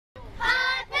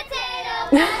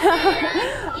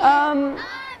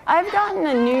I've gotten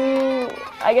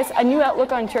a new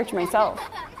outlook on church myself,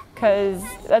 because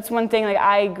that's one thing. Like,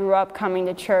 I grew up coming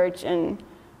to church, and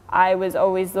I was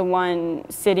always the one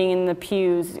sitting in the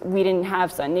pews. We didn't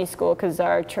have Sunday school because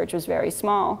our church was very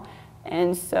small,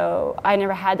 and so I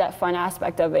never had that fun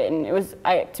aspect of it. And it was,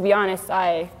 to be honest,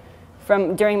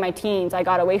 during my teens, I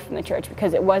got away from the church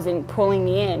because it wasn't pulling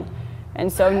me in. And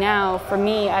so now, for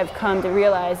me, I've come to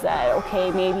realize that,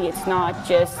 okay, maybe it's not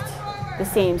just the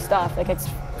same stuff. Like, it's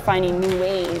finding new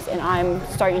ways, and I'm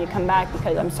starting to come back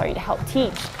because I'm starting to help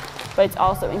teach. But it's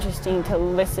also interesting to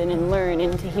listen and learn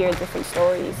and to hear different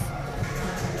stories.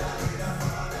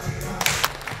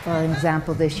 For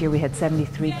example, this year we had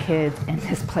 73 kids, and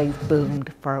this place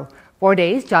boomed for 4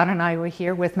 days. John and I were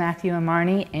here with Matthew and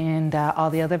Marnie and all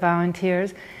the other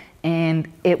volunteers,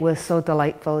 and it was so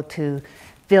delightful to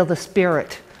feel the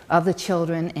spirit of the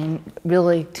children, and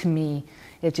really, to me,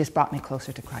 it just brought me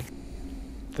closer to Christ.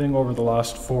 Over the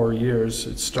last 4 years,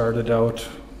 it started out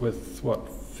with,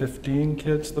 15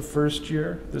 kids the first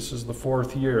year? This is the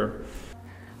 4th year.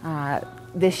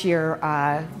 This year,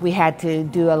 we had to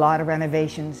do a lot of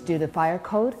renovations due to fire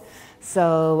code.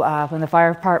 So when the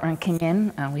fire department came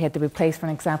in, we had to replace, for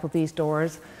example, these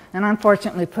doors, and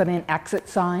unfortunately put in exit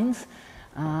signs.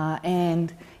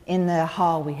 And in the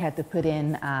hall, we had to put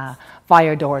in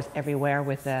fire doors everywhere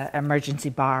with emergency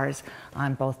bars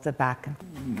on both the back.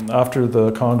 After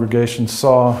the congregation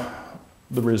saw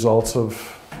the results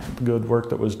of the good work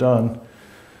that was done,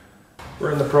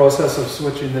 we're in the process of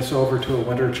switching this over to a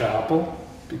winter chapel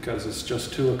because it's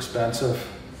just too expensive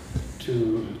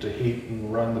to heat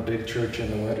and run the big church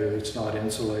in the winter. It's not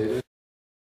insulated.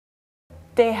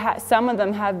 Some of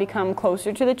them have become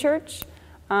closer to the church.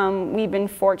 We've been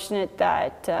fortunate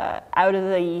that out of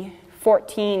the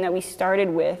 14 that we started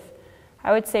with,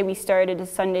 I would say we started a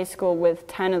Sunday school with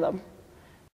 10 of them.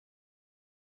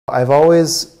 I've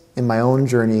always, in my own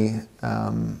journey,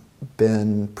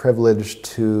 been privileged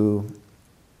to,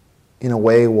 in a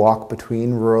way, walk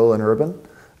between rural and urban.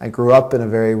 I grew up in a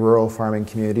very rural farming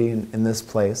community in this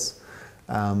place,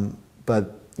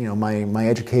 but my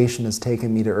education has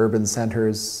taken me to urban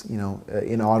centers,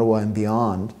 in Ottawa and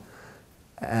beyond.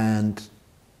 And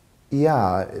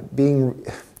yeah,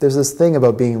 there's this thing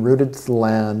about being rooted to the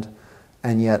land,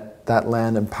 and yet that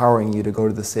land empowering you to go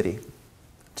to the city,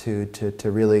 to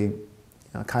really,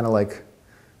 kind of like,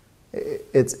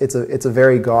 it's a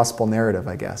very gospel narrative,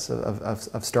 I guess,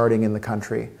 of starting in the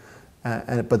country,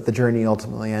 but the journey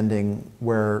ultimately ending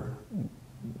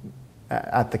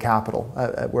at the capital,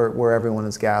 where everyone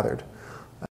is gathered.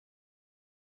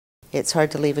 It's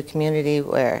hard to leave a community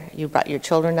where you brought your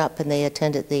children up and they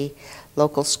attended the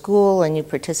local school and you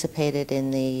participated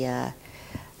in the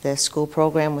school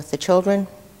program with the children.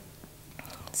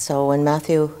 So when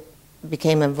Matthew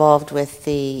became involved with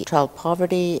the child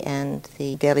poverty and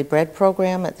the daily bread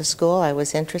program at the school, I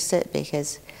was interested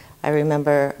because I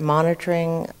remember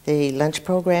monitoring the lunch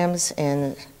programs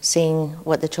and seeing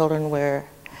what the children were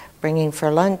bringing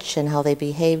for lunch and how they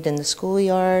behaved in the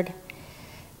schoolyard.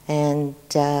 And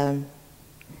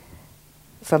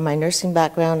from my nursing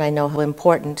background, I know how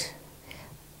important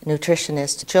nutrition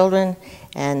is to children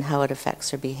and how it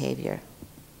affects their behavior.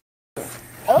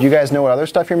 Do you guys know what other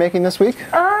stuff you're making this week?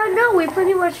 No, we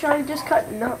pretty much are just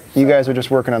cutting up. You guys are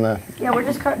just working on the we're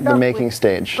just cutting up. Making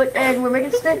stage. And we're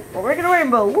making a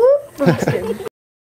rainbow. Whoop!